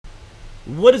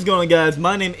What is going on, guys?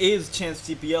 My name is Chance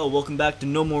TPL. Welcome back to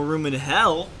No More Room in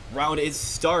Hell. Round is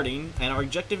starting, and our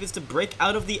objective is to break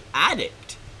out of the attic.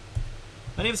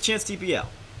 My name is Chance TPL.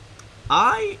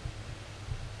 I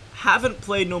haven't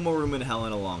played No More Room in Hell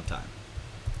in a long time.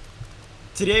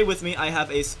 Today with me, I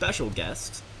have a special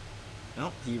guest.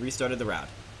 Oh, he restarted the round.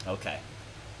 Okay.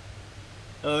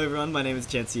 Hello, everyone. My name is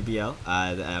Chance CPL.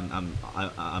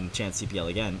 I'm Chance CPL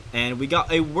again, and we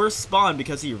got a worse spawn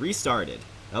because he restarted.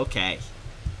 Okay,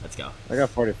 let's go. I got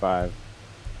 45.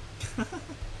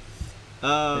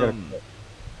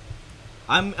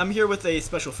 I'm here with a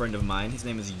special friend of mine. His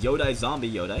name is Yodai Zombie.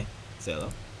 Yodai, say hello.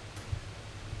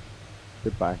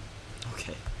 Goodbye.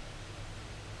 Okay.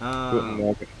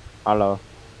 Hello.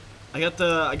 I got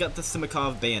the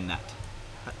Simakov bayonet.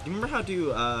 Do you remember how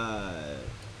to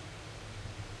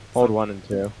Hold 1 and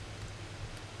 2.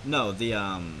 No, the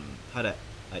how to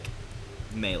like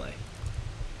melee.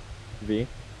 V.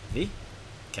 V?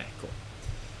 Okay, cool.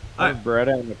 I have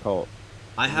Beretta and the Colt.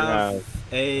 I have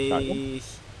shotgun?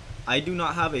 I do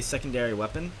not have a secondary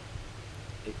weapon.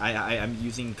 I'm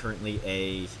using currently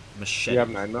a machete. You have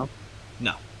 9mm?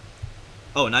 No.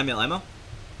 Oh, 9mm ammo?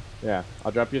 Yeah.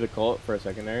 I'll drop you the Colt for a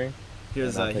secondary.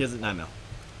 Here's a 9mm.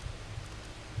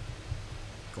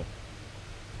 Cool.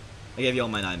 I gave you all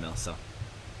my 9mm, so.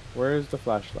 Where's the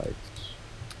flashlights?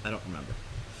 I don't remember.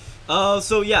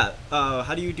 So yeah.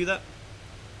 How do you do that?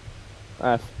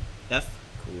 F. F?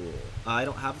 Cool. I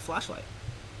don't have a flashlight.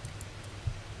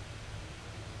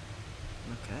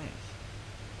 Okay.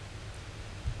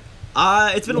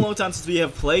 It's been a long time since we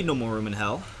have played No More Room in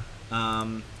Hell.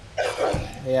 Yeah,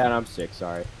 and I'm sick,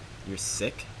 sorry. You're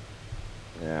sick?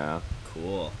 Yeah.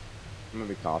 Cool. I'm gonna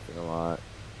be coughing a lot.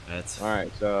 That's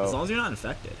alright, so... As long as you're not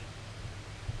infected.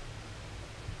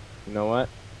 You know what?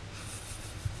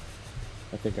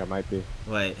 I think I might be.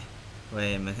 Wait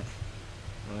a minute.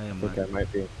 I think I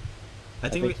might be. I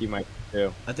think you might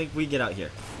too. I think we get out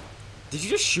here. Did you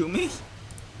just shoot me?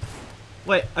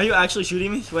 Wait, are you actually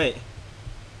shooting me? Wait.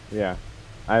 Yeah.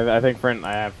 I think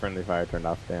I have friendly fire turned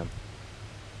off, damn.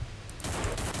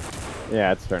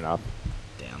 Yeah, it's turned off.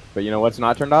 Damn. But you know what's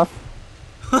not turned off?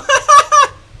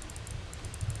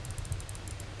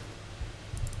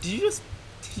 Did you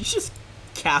just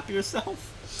cap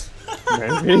yourself?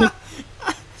 Maybe.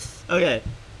 Okay.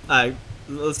 Alright,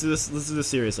 let's do this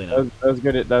seriously now. That was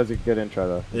good. That was a good intro,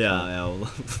 though. Yeah.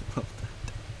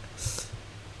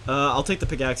 I'll take the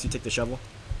pickaxe. You take the shovel.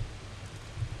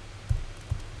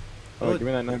 Oh, give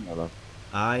me that 9mm though.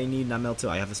 I need 9mm too.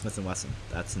 I have a Smith & Wesson.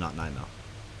 That's not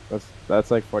 9mm. That's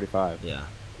like 45. Yeah.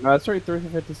 No, that's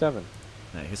 357.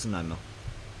 Alright, here's some 9mm.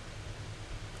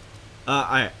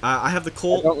 Alright. I have the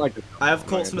Colt. I don't like this. I have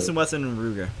Colt, Smith & Wesson, and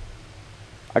Ruger.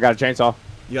 I got a chainsaw.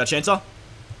 You got a chainsaw?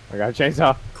 I got a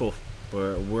chainsaw. Cool.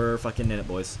 We're fucking in it,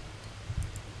 boys.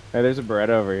 Hey, there's a Beretta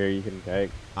over here you can take.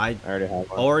 I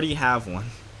already have one. one.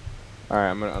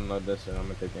 Alright, I'm gonna unload this and I'm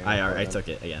gonna take the ammo. I took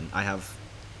it again. I have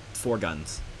 4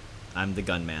 guns. I'm the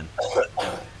gun man.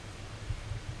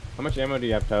 How much ammo do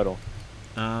you have total?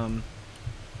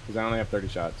 Because I only have 30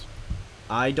 shots.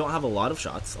 I don't have a lot of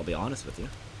shots, I'll be honest with you.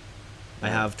 I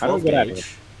have I don't 12 get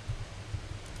gauge.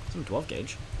 Some 12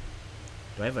 gauge.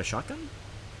 Do I have a shotgun?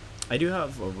 I do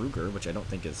have a Ruger, which I don't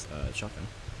think is a shotgun.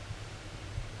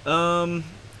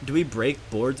 Do we break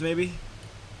boards maybe?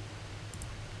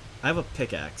 I have a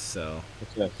pickaxe, so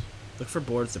What's this? look for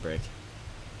boards to break.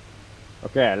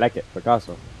 Okay, I like it.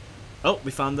 Picasso. Oh, we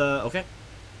found the... Okay.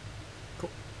 Cool.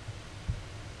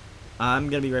 I'm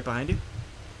gonna be right behind you.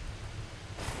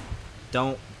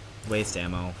 Don't waste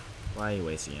ammo. Why are you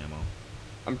wasting ammo?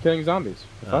 I'm killing zombies.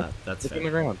 The fuck? That's Look fair. in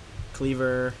the ground.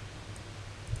 Cleaver.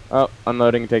 Oh,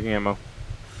 unloading and taking ammo.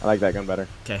 I like that gun better.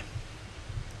 Okay.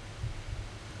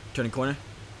 Turning corner.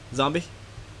 Zombie.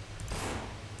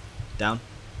 Down.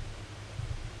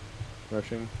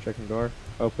 Rushing, checking door.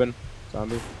 Open.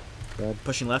 Zombie. Dead.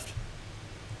 Pushing left.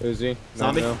 Uzi.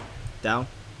 Zombie. 9mm. Down.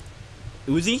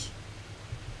 Uzi?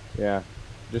 Yeah.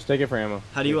 Just take it for ammo.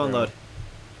 How do you unload?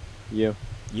 You.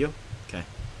 You? Okay.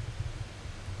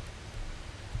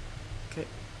 Okay.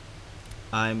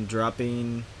 I'm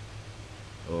dropping...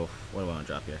 Oh, what do I want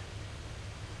to drop here?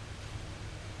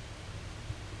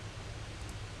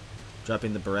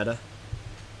 Dropping the Beretta.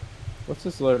 What's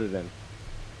this loaded in?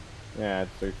 Yeah,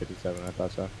 it's 357. I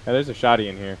thought so. Yeah, there's a shotty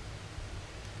in here.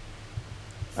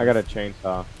 I got a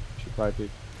chainsaw. Should probably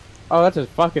be... Oh, that's a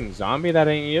fucking zombie. That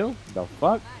ain't you? The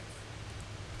fuck?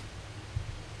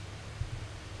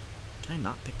 Can I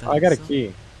not pick that Oh, up? I got a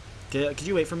key. Could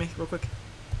you wait for me real quick?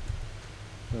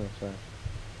 Oh, sorry.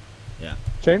 Yeah.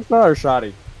 Chainsaw or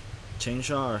shotty?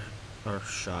 Chainsaw or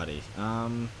shoddy?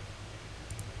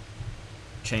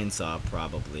 chainsaw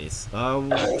probably.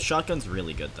 Shotgun's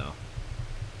really good though.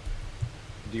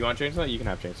 Do you want chainsaw? You can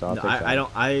have chainsaw. I'll No, take I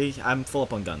don't. I'm full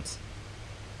up on guns.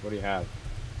 What do you have?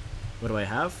 What do I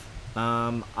have?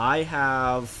 I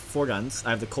have 4 guns. I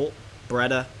have the Colt,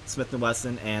 Beretta, Smith &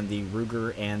 Wesson, and the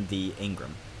Ruger and the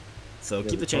Ingram. So Yeah,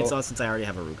 keep the the Colt. chainsaw since I already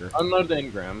have a Ruger. Unload the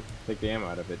Ingram. Take the ammo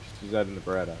out of it. Just use that in the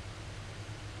Beretta.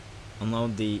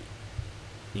 Unload the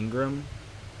Ingram.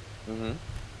 Mm-hmm.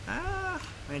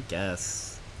 I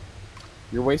guess.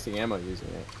 You're wasting ammo using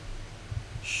it.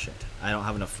 Shit. I don't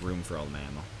have enough room for all my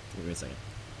ammo. Give me a second.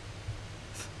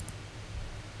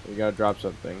 You gotta drop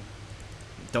something.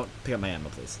 Don't pick up my ammo,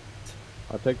 please.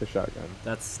 I'll take the shotgun.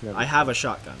 That's. Never I have a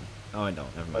shotgun. Oh, I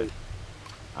don't. Never mind.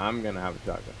 I'm gonna have a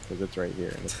shotgun because it's right here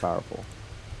and it's powerful.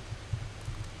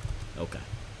 Okay.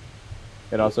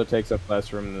 It also takes up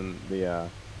less room than the.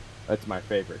 That's my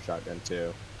favorite shotgun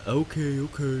too. Okay.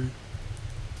 Okay.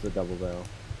 It's the double barrel.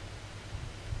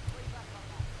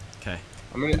 Okay.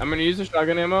 I'm gonna use the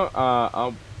shotgun ammo.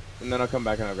 And then I'll come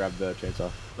back and I'll grab the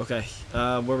chainsaw. Okay.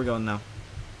 Where are we going now?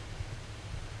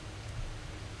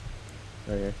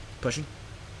 Right here. Pushing.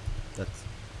 That's.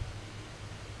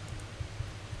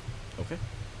 Okay.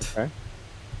 Okay.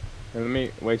 And let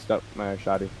me waste up my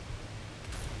shotty.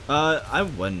 I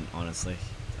wouldn't honestly.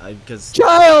 Because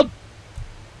Child.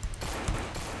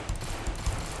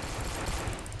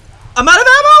 I'm out of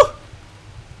ammo.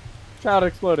 Child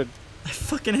exploded. I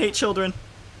fucking hate children.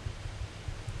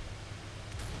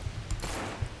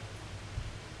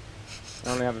 I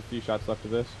only have a few shots left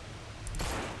of this.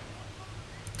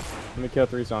 Let me kill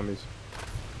 3 zombies.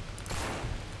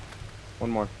 1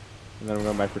 more. And then I'm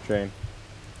going back for chain.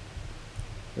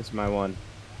 This is my one.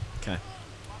 Okay.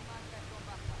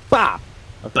 Bah!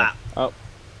 Okay. Bah. Oh.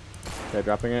 Okay,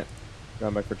 dropping it.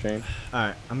 Going back for chain.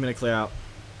 Alright, I'm gonna clear out.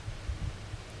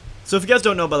 So if you guys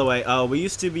don't know, by the way, we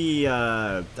used to be,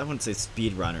 I wouldn't say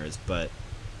speedrunners, but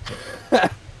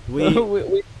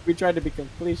we tried to be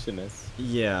completionists.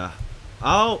 Yeah.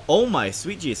 Oh my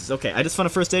sweet Jesus. Okay, I just found a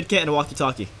first aid kit and a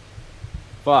walkie-talkie.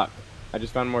 Fuck. I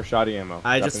just found more shoddy ammo.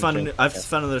 I've just found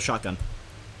another shotgun.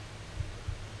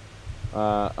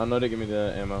 Unload it, give me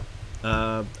the ammo.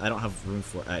 I don't have room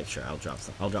for. Alright, sure, I'll drop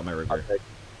some. I'll drop my Ruger. Okay.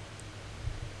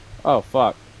 Oh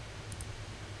fuck.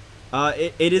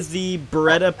 It is the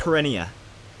Beretta Perennia,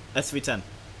 SV10.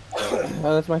 Oh,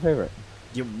 that's my favorite.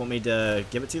 You want me to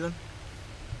give it to you then?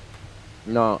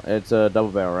 No, it's a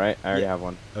double barrel, right? I already have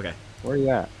one. Okay. Where are you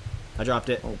at? I dropped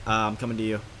it. Oh. I'm coming to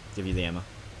you. Give you the ammo.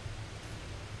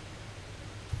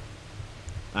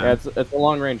 Yeah, it's a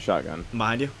long range shotgun. I'm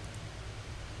behind you.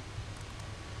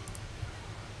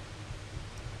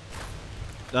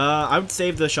 I would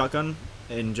save the shotgun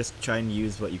and just try and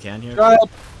use what you can here. Child.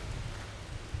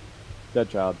 Dead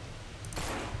child.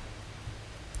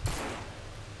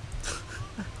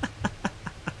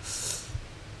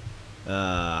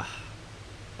 Alright,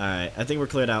 I think we're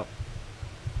cleared out.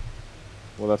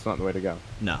 Well, that's not the way to go.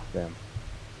 No. Damn.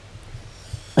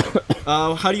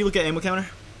 How do you look at ammo counter?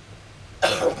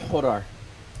 Hold on.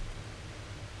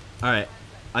 Alright,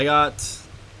 I got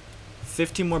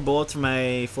 15 more bullets for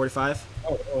my 45.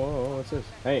 Oh, what's this?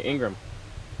 Hey, Ingram.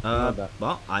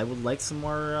 Well, I would like some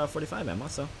more 45 ammo,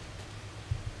 so.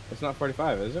 It's not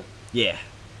 45, is it? Yeah.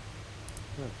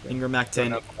 Okay. Ingram Mac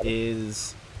 10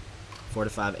 is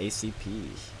 45 ACP,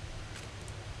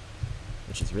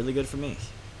 which is really good for me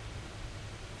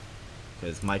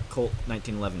because my Colt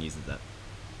 1911 uses that.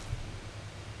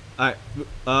 All right,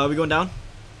 we going down?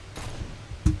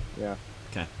 Yeah.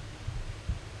 Okay.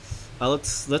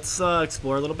 Let's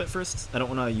explore a little bit first. I don't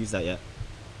want to use that yet.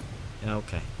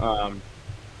 Okay. Are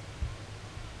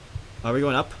we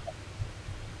going up?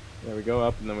 Yeah, we go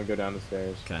up and then we go down the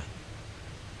stairs. Okay.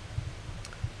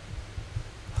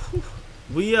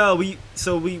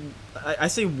 I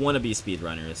say wannabe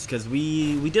speedrunners because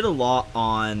we did a lot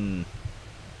on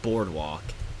Boardwalk.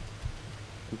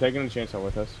 I'm taking the chainsaw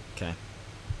with us. Okay.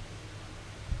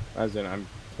 As in, I'm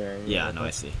carrying. Yeah, no, I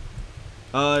see.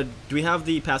 Do we have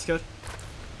the passcode?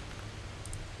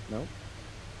 No.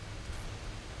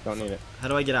 Don't need it. How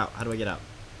do I get out? How do I get out?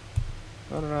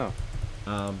 I don't know.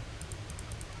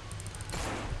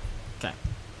 Okay.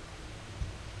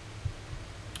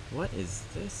 What is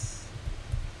this?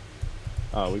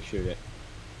 Oh, we shoot it.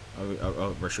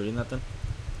 We're shooting that then?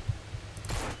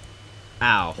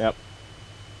 Ow. Yep.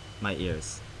 My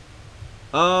ears.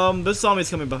 This zombie's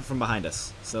coming from behind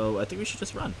us, so I think we should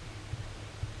just run.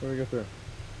 Where do we go through?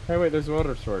 Hey, wait, there's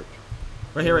water storage.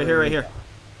 Right here, right here, right here.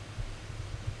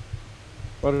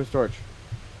 Water storage.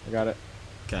 I got it.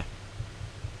 Okay.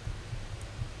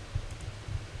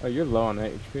 Oh, you're low on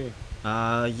HP.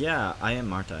 Yeah, I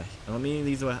am, aren't I? Let me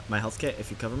use my health kit if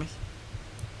you cover me.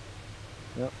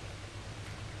 Yep.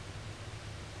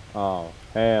 Oh,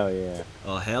 hell yeah.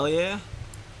 Oh, hell yeah.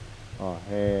 Oh,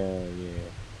 hell yeah.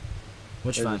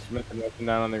 Which There's a find? Smith & Wesson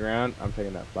down on the ground. I'm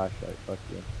taking that flashlight. Fuck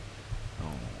you.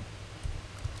 Oh.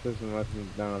 Smith &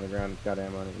 Wesson's down on the ground. It's got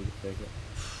ammo on it. You can take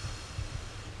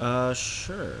it.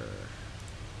 Sure.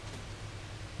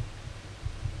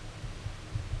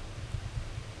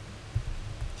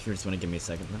 If you just want to give me a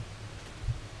second, then.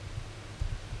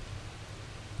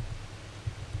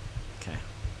 Okay.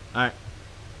 Alright.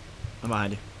 I'm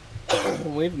behind you.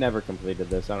 We've never completed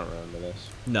this. I don't remember this.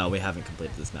 No, we haven't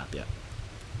completed this map yet.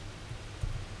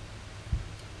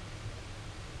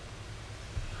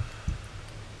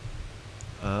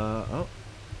 Oh.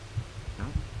 No.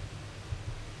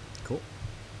 Cool.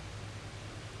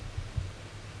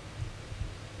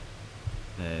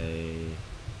 Hey.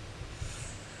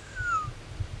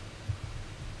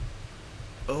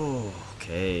 Oh,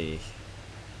 okay.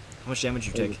 How much damage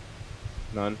did you take?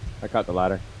 None. I caught the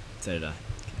ladder. So did I.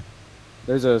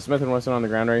 There's a Smith & Wesson on the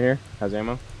ground right here. Has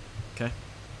ammo. Okay.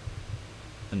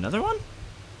 Another one?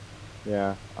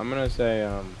 Yeah. I'm gonna say,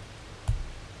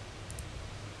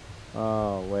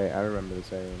 oh, wait. I remember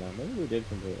this area now. Maybe we did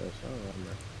complete this. I don't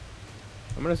remember.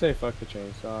 I'm gonna say fuck the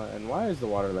chainsaw. And why is the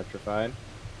water electrified?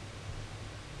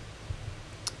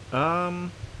 Okay.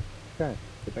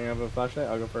 Good thing I have a flashlight.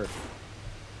 I'll go first.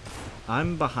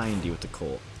 I'm behind you with the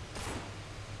Colt.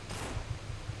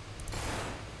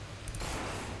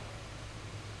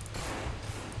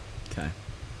 Okay.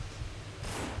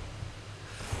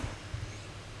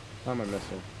 How am I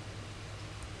missing?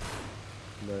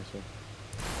 Embarrassing.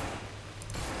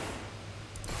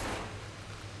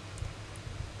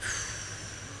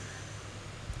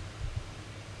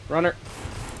 Runner.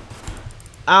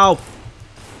 Ow!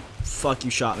 Fuck,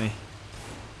 you shot me.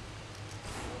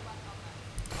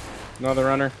 Another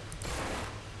runner.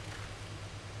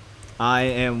 I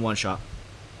am one shot.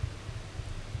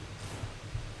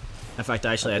 In fact,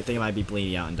 actually, I think I might be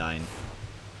bleeding out and dying.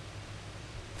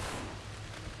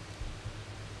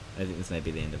 I think this might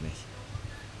be the end of me.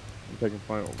 I'm taking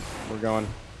point. We're going.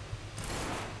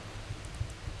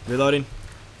 Reloading.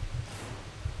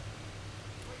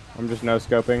 I'm just no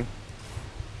scoping.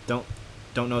 Don't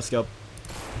no scope.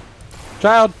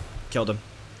 Child. Killed him.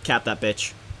 Cap that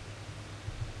bitch.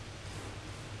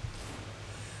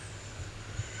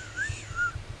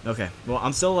 Okay, well,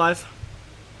 I'm still alive.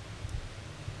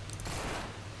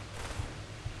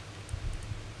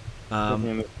 Looking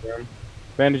in this room.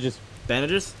 Bandages.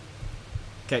 Bandages?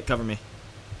 Okay, cover me.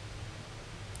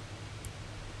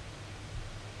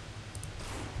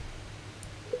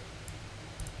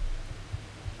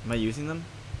 Am I using them?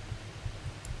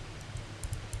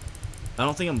 I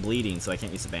don't think I'm bleeding, so I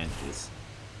can't use the bandages.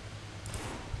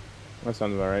 That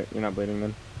sounds about right. You're not bleeding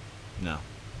then? No.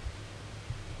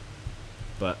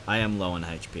 But I am low on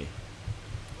HP.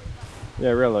 Yeah,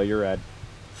 real low. You're red.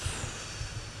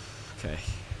 Okay.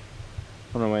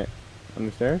 Oh no, wait. On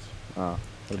the stairs? Oh,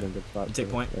 would have been a good spot. You take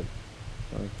point. Good.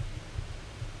 Sorry.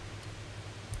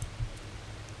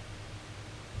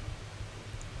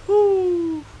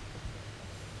 Whoo!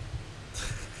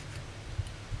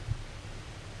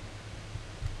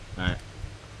 Alright.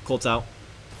 Colt's out.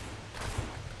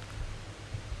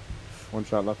 One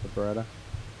shot left with Beretta.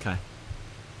 Okay.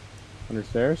 Under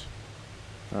stairs?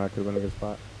 Could have been a good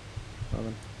spot.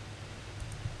 Nothing.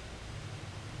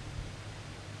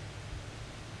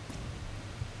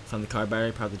 Find the car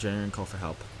battery, power the generator, and call for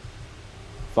help.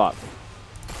 Fuck.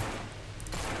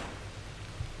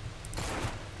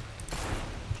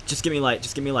 Just give me light.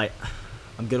 Just give me light.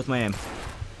 I'm good with my aim.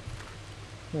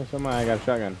 Yeah, so am I. I got a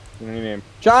shotgun. You don't need aim.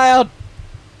 Child!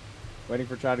 Waiting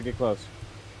for child to get close.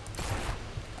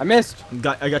 I missed!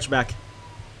 I got your back.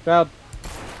 Child.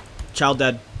 Child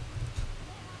dead.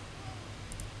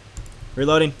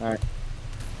 Reloading. Alright.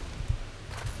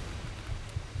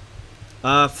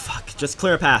 Fuck. Just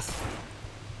clear a path.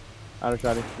 Out of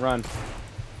shotty. Run.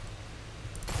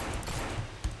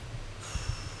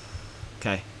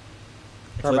 Okay.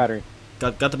 Car battery.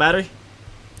 Got the battery?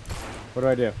 What do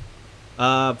I do?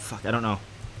 Fuck. I don't know.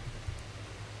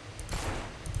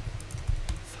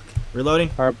 Fuck. Reloading.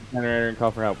 Car generator and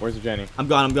call for help. Where's the Jenny? I'm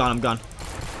gone.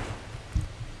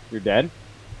 You're dead?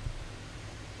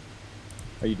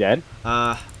 Are you dead?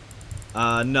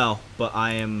 No. But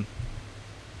I am...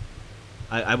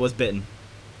 I was bitten.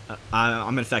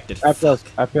 I'm infected. I have pills.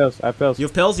 I have pills. I have pills. You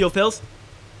have pills? You have pills?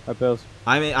 I have pills.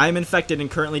 I'm infected and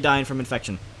currently dying from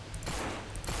infection.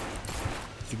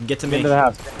 If you can get to me. Get into the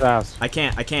house. Get into the house. I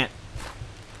can't.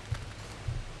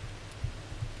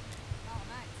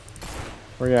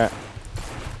 Where you at?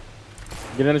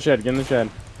 Get in the shed. Get in the shed.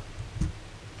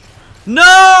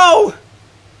 No!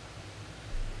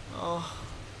 Oh.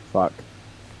 Fuck.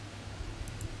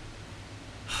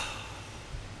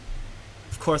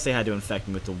 Of course they had to infect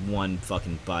me with the one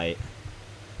fucking bite.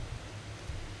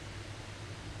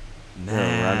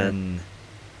 Man.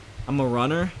 I'm a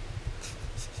runner?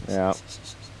 Yeah.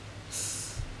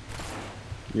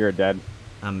 You're dead.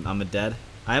 I'm a dead.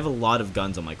 I have a lot of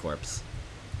guns on my corpse.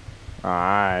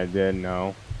 I didn't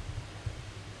know.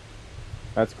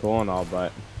 That's cool and all,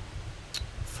 but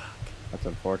Fuck. that's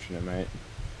unfortunate, mate.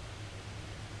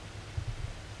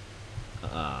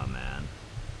 Oh man.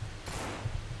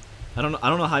 I don't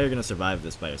know how you're gonna survive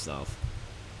this by yourself.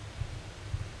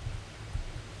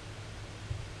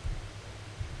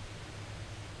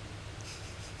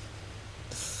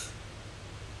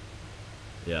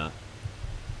 Yeah.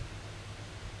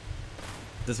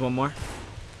 There's one more.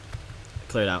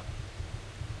 Clear it out.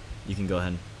 You can go ahead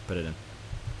and put it in.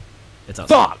 It's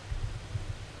outside. Stop!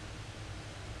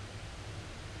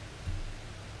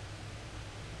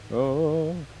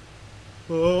 Oh.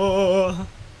 Oh.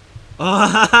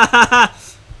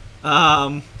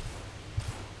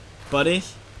 Buddy.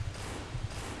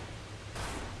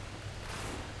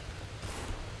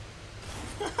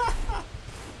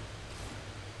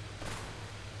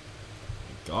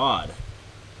 God.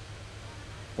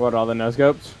 What, all the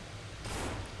no-scopes?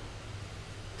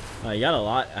 You got a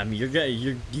lot. I mean,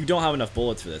 you don't have enough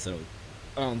bullets for this. I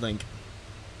don't think.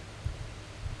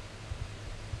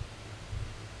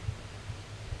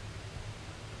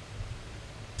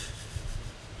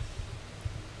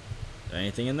 Is there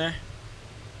anything in there?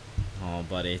 Oh,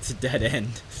 buddy, it's a dead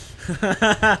end.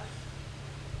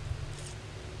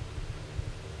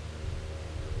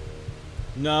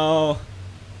 No.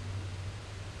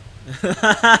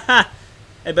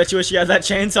 I bet you wish you had that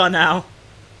chainsaw now.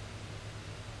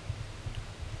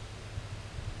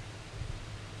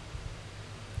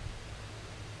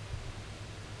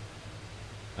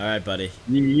 Alright, buddy.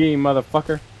 Yee,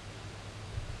 motherfucker.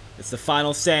 It's the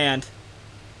final stand.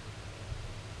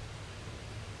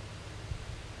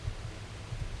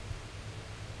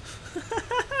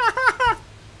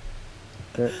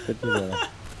 Good together.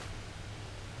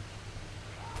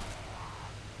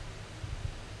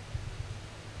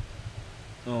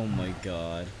 Oh my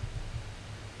god.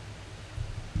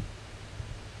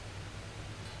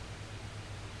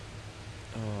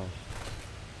 Oh.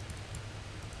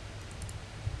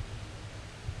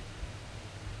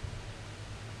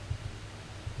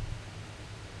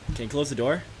 Can you close the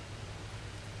door?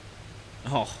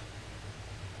 Oh.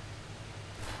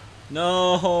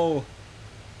 No!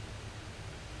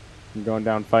 I'm going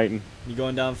down fighting. You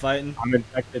going down fighting? I'm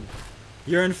infected.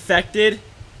 You're infected?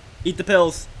 Eat the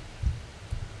pills.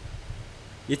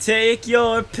 You take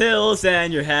your pills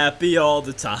and you're happy all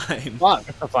the time. Fuck,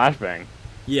 that's a flashbang.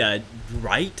 Yeah,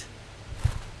 right?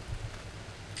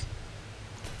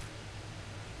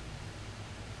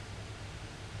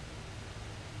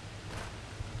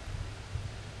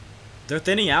 They're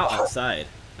thinning out outside.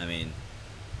 I mean...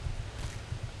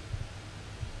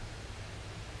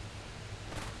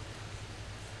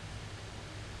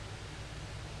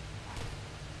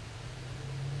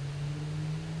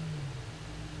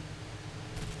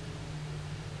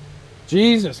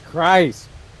 Jesus Christ.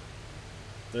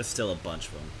 There's still a bunch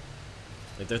of them.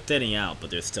 Like, they're thinning out, but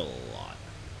there's still a lot.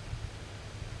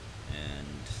 And...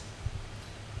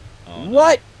 Oh, no.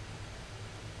 What?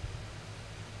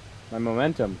 My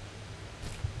momentum.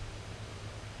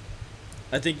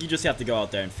 I think you just have to go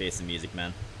out there and face the music,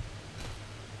 man.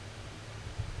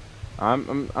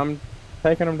 I'm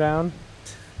taking him down.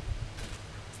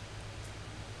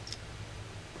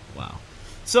 Wow.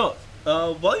 So,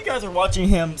 while you guys are watching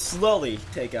him slowly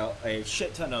take out a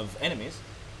shit ton of enemies,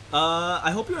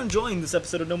 I hope you're enjoying this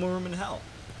episode of No More Room in Hell.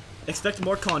 Expect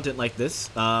more content like this.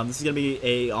 This is going to be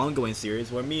a ongoing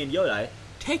series where me and Yodai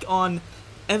take on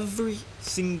every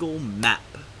single map.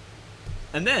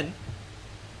 And then,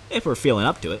 if we're feeling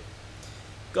up to it,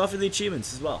 go after the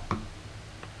achievements as well.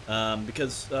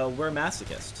 Because we're a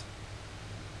masochist.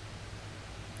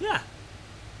 Yeah.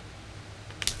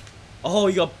 Oh,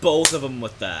 you got both of them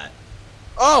with that.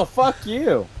 Oh, fuck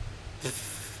you.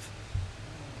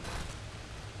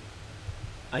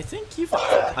 I think you've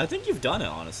done it,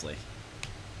 honestly.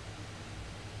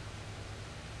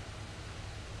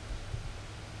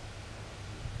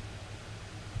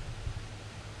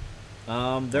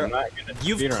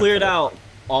 You've cleared out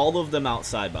all of them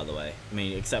outside, by the way. I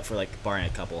mean, except for, like, barring a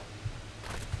couple.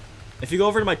 If you go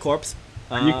over to my corpse...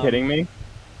 Are you kidding me?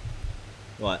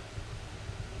 What?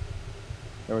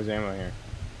 There was ammo here.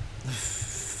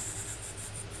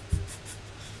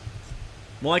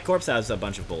 Well, my corpse has a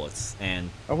bunch of bullets,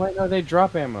 and Oh wait, no, they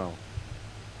drop ammo.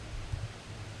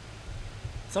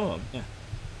 some of them, yeah.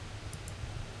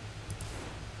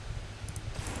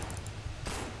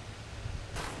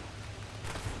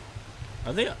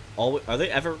 Are they always? Are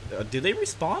they ever? Do they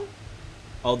respawn?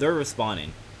 Oh, they're respawning.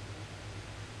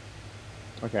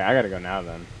 Okay, I gotta go now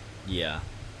then. Yeah.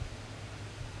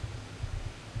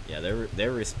 Yeah, they're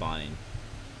respawning.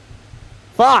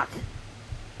 Fuck!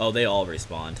 Oh, they all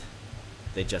respawned.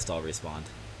 They just all respawned.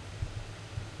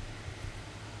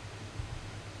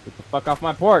 Get the fuck off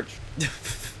my porch!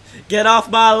 Get off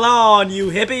my lawn, you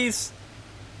hippies!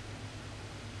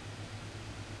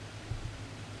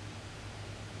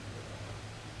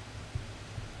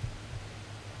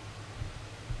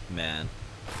 Man.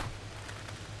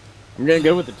 I'm getting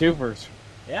good with the twofers.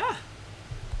 Yeah.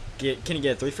 Can you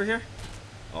get a 3 for here?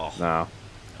 Oh. No.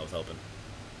 I was hoping.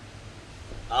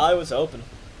 I was hoping.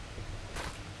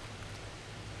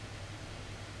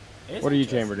 What are you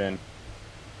chambered in?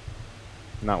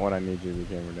 Not what I need you to be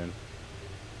chambered in.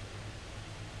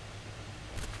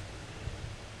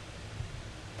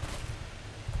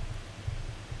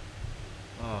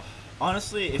 Oh.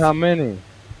 Honestly, if How many?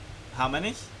 How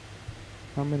many?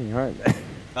 How many are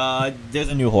there? There's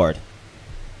a new horde.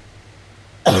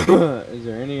 Is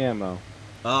there any ammo?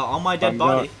 On my dead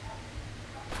body.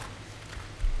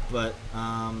 But,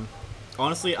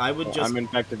 honestly, I would just... I'm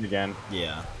infected again.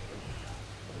 Yeah.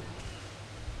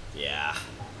 Yeah.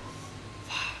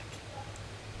 Fuck.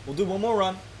 We'll do one more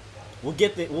run. We'll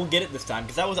get it this time,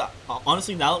 because that was,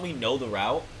 honestly, now that we know the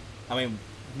route, I mean,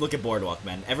 look at Boardwalk,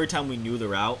 man. Every time we knew the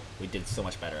route, we did so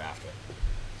much better after.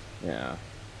 Yeah.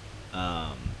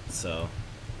 So,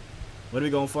 what are we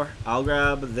going for? I'll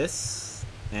grab this,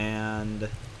 and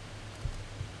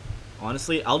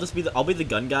honestly, I'll be the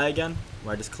gun guy again,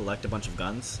 where I just collect a bunch of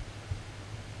guns.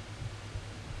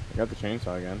 I got the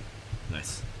chainsaw again.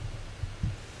 Nice.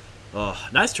 Oh,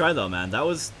 nice try though, man. That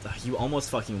was, you almost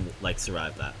fucking like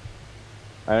survived that.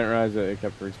 I didn't realize that it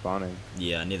kept respawning.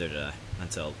 Yeah, neither did I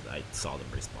until I saw them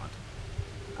respawn.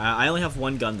 I only have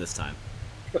one gun this time.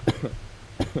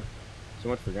 So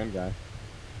much for gun guy.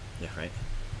 Yeah, right.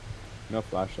 No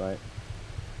flashlight.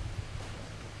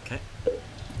 Okay.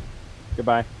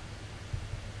 Goodbye.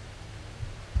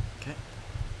 Okay.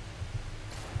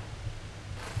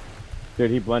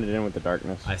 Dude, he blended in with the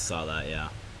darkness. I saw that, yeah.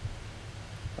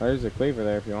 Oh, there's a cleaver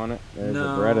there if you want it. There's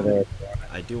No. a Beretta there if you want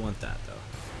it. I do want that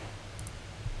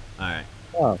though. Alright.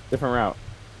 Oh, different route.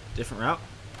 Different route?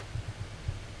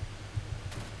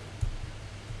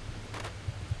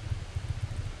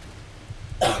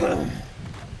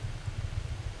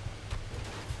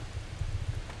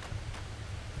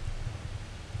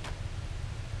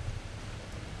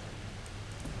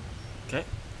 Okay.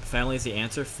 Family is the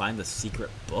answer. Find the secret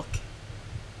book.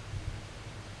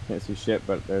 Can't see shit,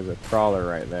 but there's a crawler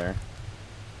right there.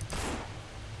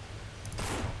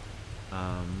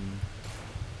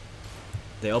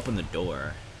 They opened the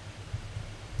door.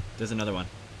 There's another one.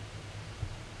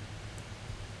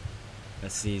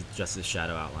 Let's see just his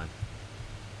shadow outline.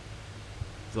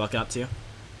 He's walking up to you.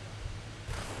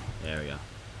 There we go. I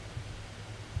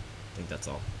think that's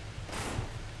all.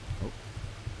 Oh.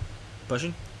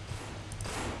 Pushing.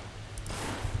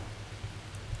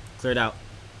 Cleared out.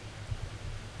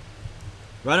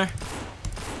 Runner.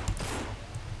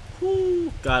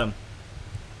 Whoo! Got him.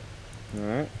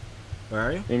 Alright. Where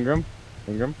are you? Ingram?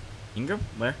 Ingram?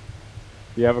 Where?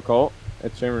 Do you have a Colt?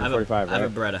 It's chambered 45, right? I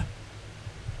have a Beretta.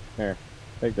 Here.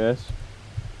 Take this.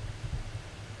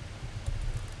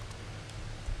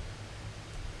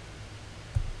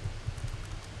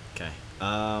 Okay.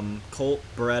 Colt,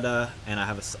 Beretta, and I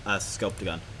have a scoped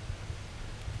gun.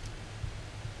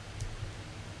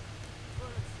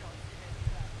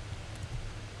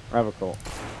 I have a Colt.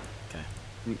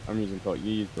 Okay. I'm using Colt.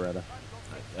 You use Beretta.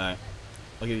 Alright.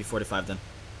 I'll give you 45 then.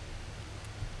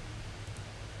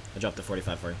 I dropped the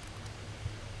 45 for you.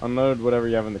 Unload whatever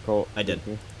you have in the Colt. I did.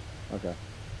 Okay.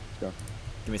 Let's go.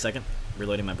 Give me a second.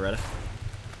 Reloading my Beretta.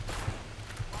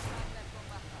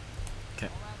 Okay.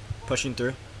 Pushing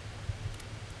through.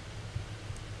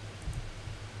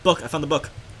 Book! I found the book!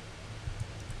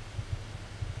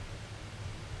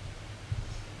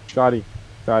 Shoddy.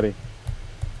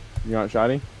 You want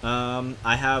Shoddy?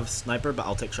 I have Sniper, but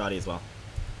I'll take Shoddy as well.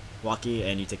 Walkie,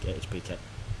 and you take HP kit.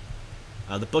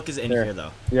 The book is in here,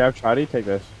 though. You have Shoddy? Take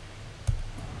this.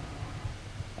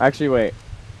 Actually, wait.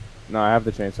 No, I have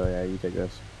the chainsaw. Yeah, you take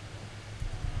this.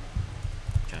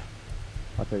 Okay.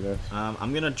 I'll take this.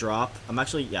 I'm gonna drop. I'm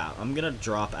gonna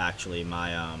drop actually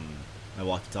my my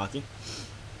walkie-talkie.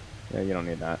 Yeah, you don't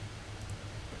need that.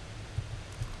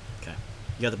 Okay.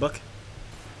 You got the book?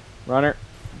 Runner.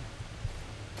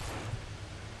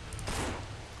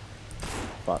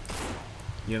 Fuck.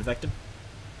 You infected?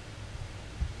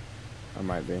 I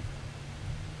might be.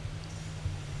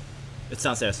 It's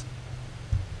downstairs.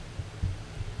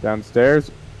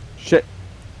 Downstairs. Shit.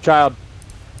 Child.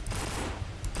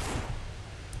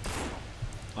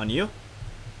 On you?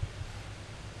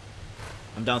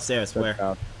 I'm downstairs. Dead Where?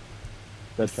 child.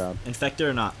 Dead child. Infected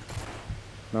or not?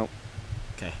 Nope.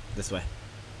 Okay, this way.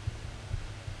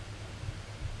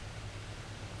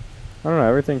 I don't know.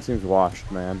 Everything seems washed,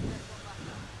 man.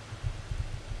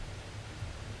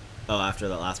 Oh, after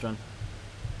that last run?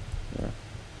 Yeah.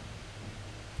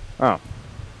 Oh.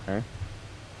 Okay.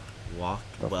 Walk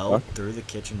The well fuck? through the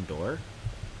kitchen door?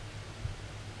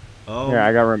 Oh. Yeah,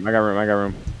 I got room. I got room. I got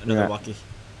room. Another Yeah. walkie.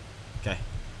 Okay.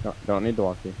 No, don't need the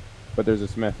walkie. But there's a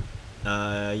smith. You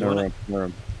No wanna? room. No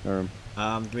room. No room.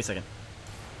 Give me a second.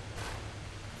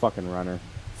 Fucking runner.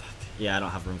 Fuck. Yeah, I don't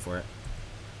have room for it.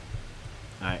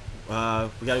 Alright.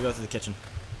 We gotta go through the kitchen.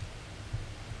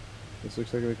 This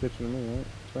looks like the kitchen to me, right?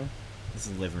 Sorry. This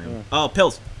is the living room. Yeah. Oh,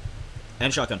 pills!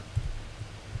 And shotgun.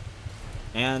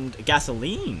 And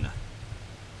gasoline!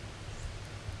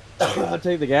 I'll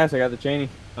take the gas. I got the Cheney.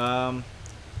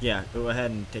 Yeah, go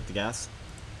ahead and take the gas.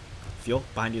 Fuel,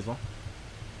 behind you as well.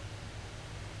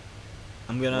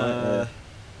 I'm gonna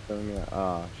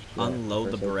Oh, shit.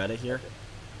 unload the First aid. Beretta here.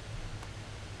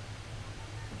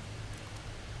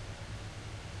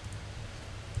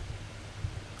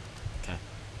 Okay.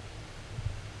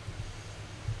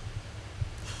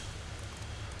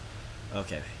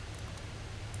 Okay.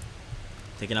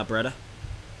 Taking out Beretta.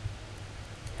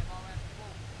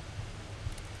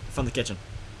 From the kitchen.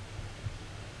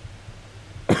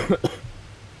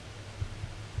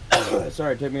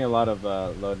 Sorry, it took me a lot of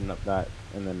loading up that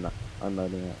and then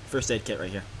unloading it. First aid kit right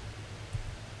here.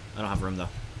 I don't have room though.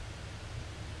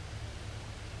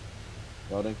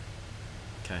 Loading.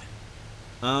 Okay.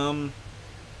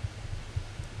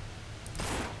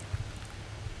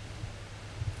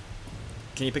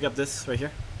 Can you pick up this right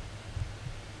here?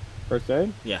 First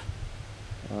aid? Yeah.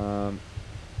 No,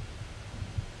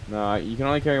 you can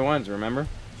only carry ones, remember?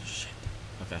 Shit.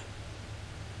 Okay.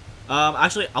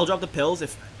 Actually, I'll drop the pills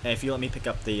if you let me pick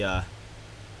up the. I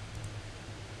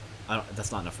don't.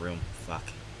 That's not enough room. Fuck.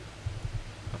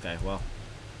 Okay. Well,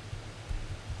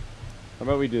 How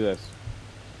about we do this?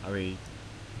 are we?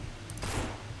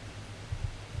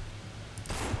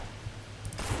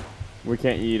 We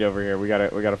can't eat over here. We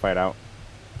gotta fight out.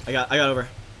 I got over.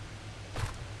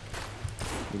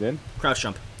 You did? Crouch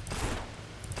jump.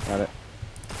 Got it.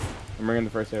 I'm bringing the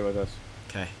first aid with us.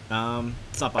 Okay.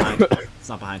 It's not behind. It's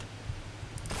not behind.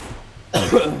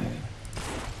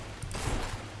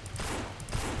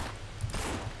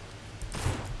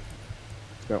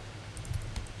 Go.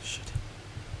 Shit.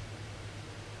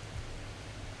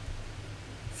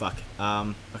 Fuck.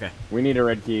 Okay. We need a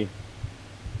red key.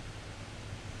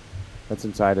 That's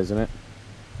inside, isn't it?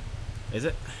 Is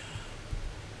it?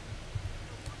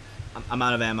 I'm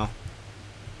out of ammo.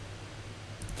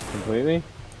 Completely?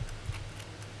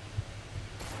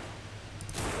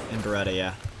 In Beretta,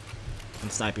 yeah. I'm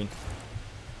sniping.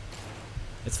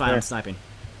 It's fine, Here. I'm sniping.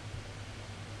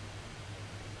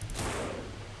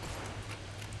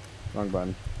 Wrong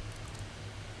button.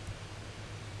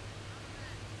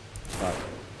 Fuck.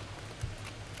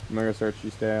 I'm gonna go search. You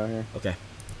stay out here. Okay.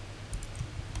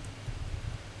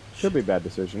 Should be a bad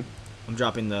decision. I'm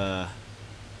dropping the...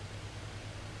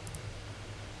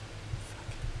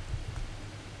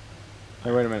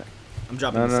 Hey, wait a minute. I'm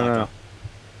dropping No, the no, no,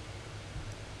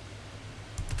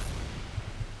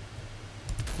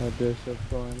 psycho. A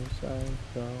disappointing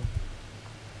psycho.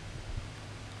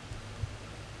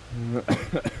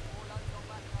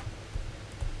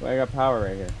 Well, I got power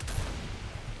right here.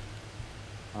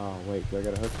 Oh, wait. Do I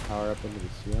gotta hook the power up into the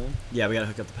ceiling? Yeah, we gotta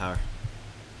hook up the power.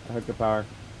 I hooked the power.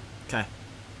 Okay.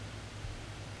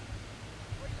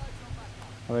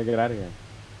 How do I get out of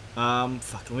here?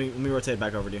 Fuck. Let me rotate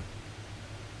back over to you.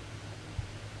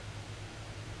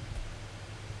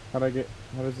 How do I get...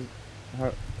 How does it...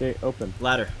 How... Gate open?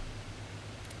 Ladder.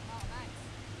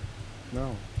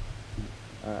 No.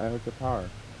 I hooked the power.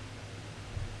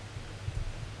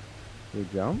 We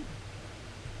jump?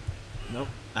 Nope.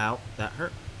 Ow. That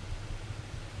hurt.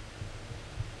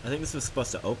 I think this was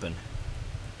supposed to open.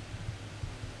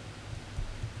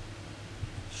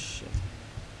 Shit.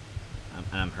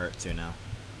 I'm hurt too now.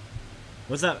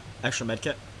 What's that extra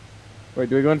medkit? Wait,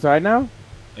 do we go inside now?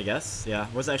 I guess. Yeah.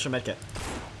 What's the extra medkit?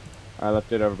 I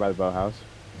left it over by the boathouse.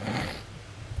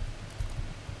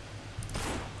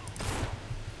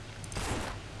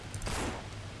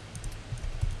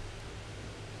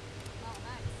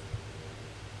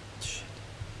 Shit.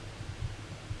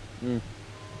 Here.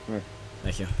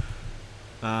 Thank you.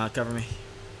 Cover me.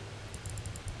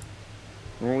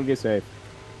 When we get safe.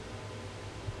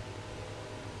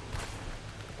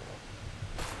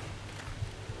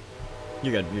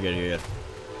 You're good. You're good. You're good.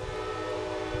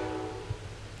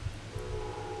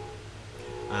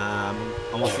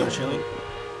 Almost finished healing.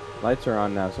 Lights are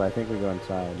on now, so I think we go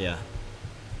inside. Yeah.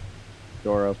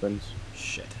 Door opens.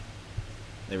 Shit.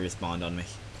 They respawned on me.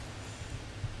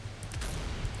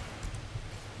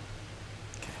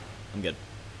 Okay. I'm good.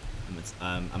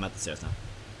 I'm at the stairs now.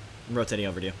 I'm rotating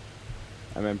over to you.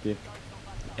 I'm empty.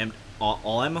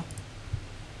 All ammo?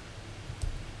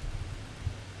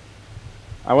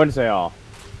 I wouldn't say all.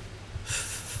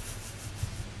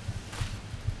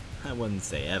 I wouldn't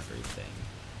say everything.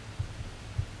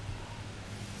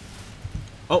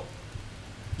 Oh,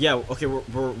 yeah. Okay,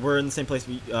 we're in the same place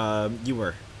you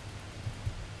were.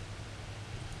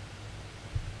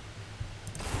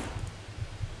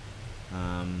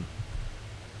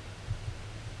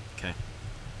 Okay.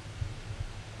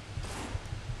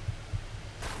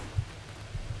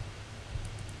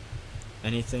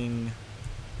 Anything?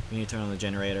 We need to turn on the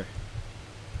generator.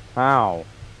 How?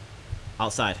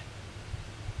 Outside.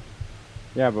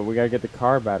 Yeah, but we gotta get the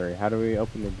car battery. How do we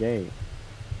open the gate?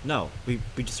 No, we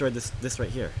destroyed this right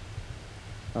here.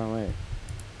 Oh wait.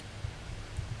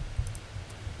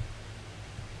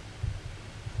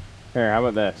 Here, how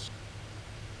about this?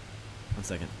 1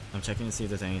 second. I'm checking to see if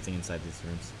there's anything inside these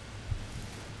rooms.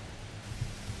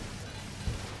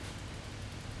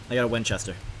 I got a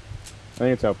Winchester. I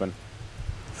think it's open.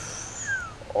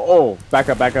 Oh, back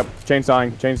up, back up.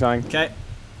 Chainsawing, chainsawing. Okay.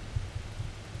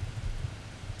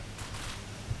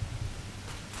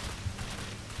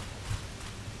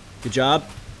 Good job.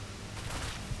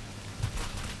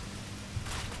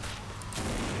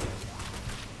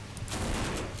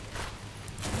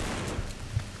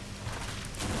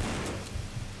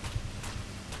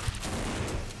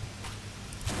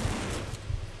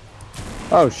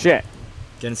 Oh shit.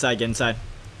 Get inside, get inside.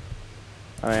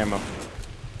 I ammo.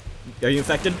 Are you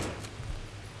infected?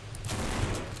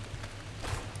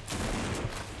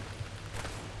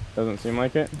 Doesn't seem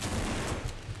like it.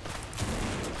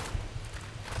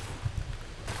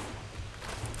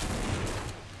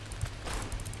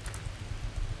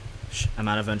 Shh, I'm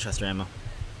out of Winchester ammo.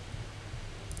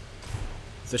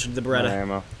 Switching to the Beretta. No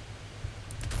ammo.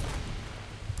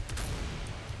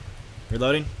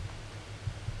 Reloading.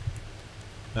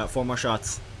 About 4 more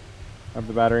shots. I have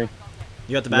the battery.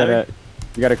 You got the battery?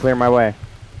 You gotta clear my way.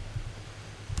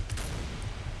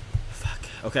 Fuck.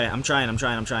 Okay, I'm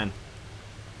trying.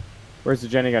 Where's the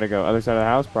Jenny gotta go? Other side of the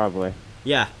house? Probably.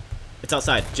 Yeah. It's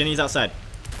outside. Jenny's outside.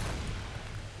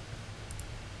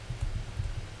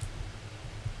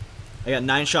 I got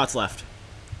 9 shots left.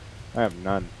 I have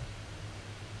none.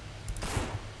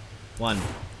 1,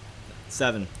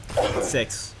 7,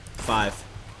 6, 5,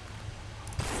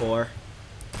 4,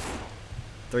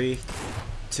 3,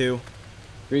 2,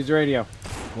 Freeze the radio.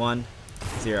 1,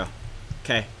 0.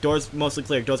 Okay, doors mostly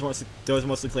clear. Doors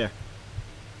mostly clear.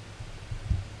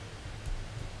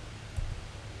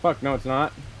 Fuck, no it's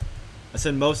not. I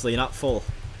said mostly, not full.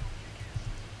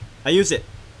 I used it.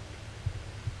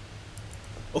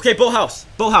 Okay, boathouse.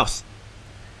 Boathouse.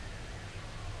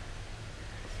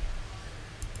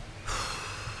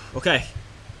 Okay.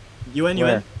 You in? You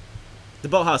Where? in? The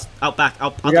boathouse. Out back.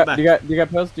 Out You the got, back. you got, you got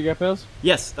pills? Do you got pills?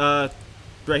 Yes.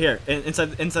 Right here.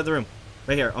 Inside the room.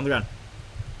 Right here on the ground.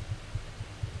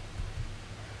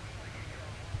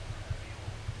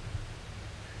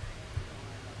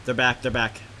 They're back. They're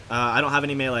back. I don't have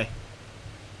any melee.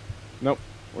 Nope.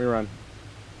 We run.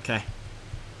 Okay.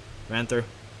 Ran through.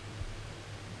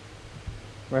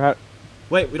 We're ha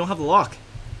Wait, we don't have the lock.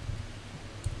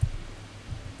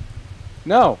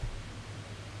 No.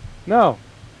 No.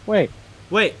 Wait.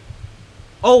 Wait.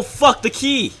 Oh, fuck, the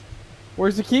key.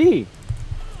 Where's the key?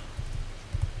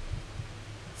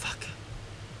 Fuck.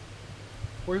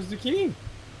 Where's the key?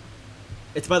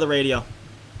 It's by the radio.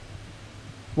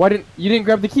 Why didn't you didn't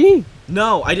grab the key?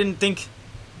 No, I didn't think.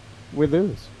 We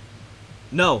lose.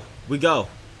 No, we go.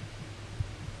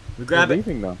 We grab We're it.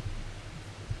 leaving, though.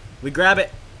 We grab it.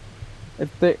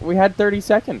 We had 30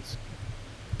 seconds.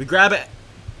 We grab it.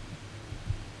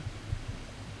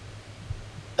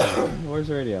 Where's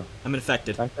the radio? I'm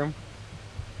infected. Back room?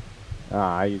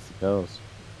 Ah, I used the pills.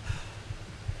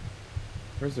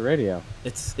 Where's the radio?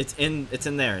 It's in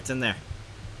there. It's in there.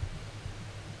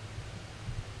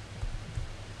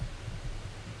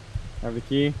 Have the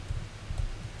key?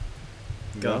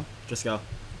 Go. Just go.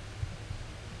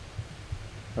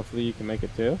 Hopefully you can make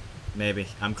it too. Maybe.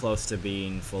 I'm close to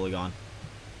being fully gone.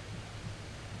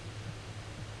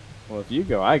 Well, if you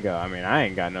go, I go. I mean, I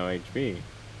ain't got no HP.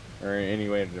 or any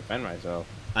way to defend myself.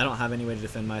 I don't have any way to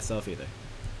defend myself either.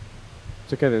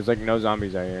 It's okay. There's like no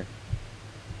zombies out here.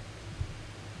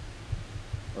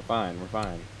 We're fine. We're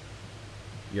fine.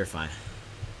 You're fine.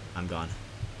 I'm gone.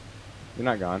 You're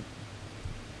not gone.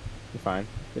 You're fine.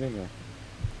 Get in there.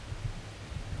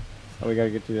 Oh, we gotta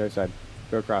get to the other side.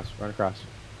 Go across. Run across.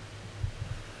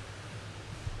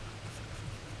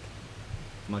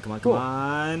 Come on, come on, Cool. come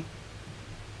on.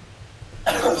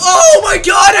 Oh my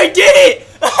god, I did it!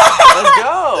 Let's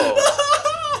go.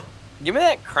 Give me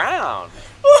that crown.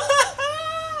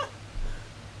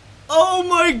 Oh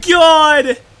my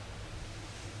god!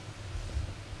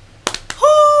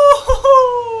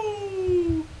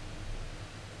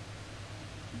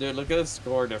 Dude, look at the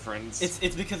score difference.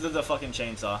 It's because of the fucking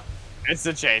chainsaw. It's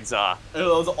the chainsaw. It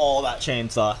was all that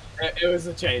chainsaw. It was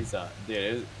the chainsaw.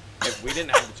 Dude, if we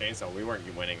didn't have the chainsaw, we weren't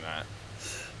winning that.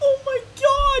 Oh my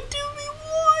god, dude, we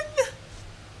won!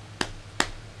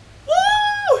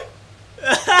 Woo!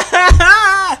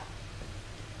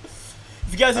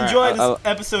 If you guys enjoyed this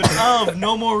episode of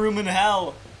No More Room in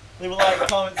Hell, leave a like,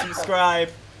 comment, subscribe.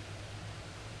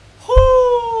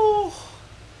 Woo!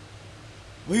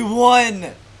 We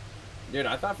won! Dude,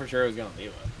 I thought for sure it was gonna leave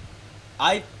us.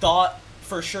 I thought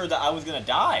for sure that I was gonna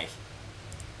die.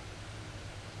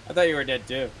 I thought you were dead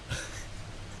too.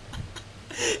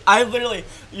 I literally,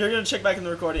 you're gonna check back in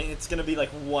the recording, it's gonna be like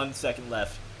 1 second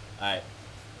left. Alright.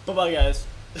 Bye-bye, guys.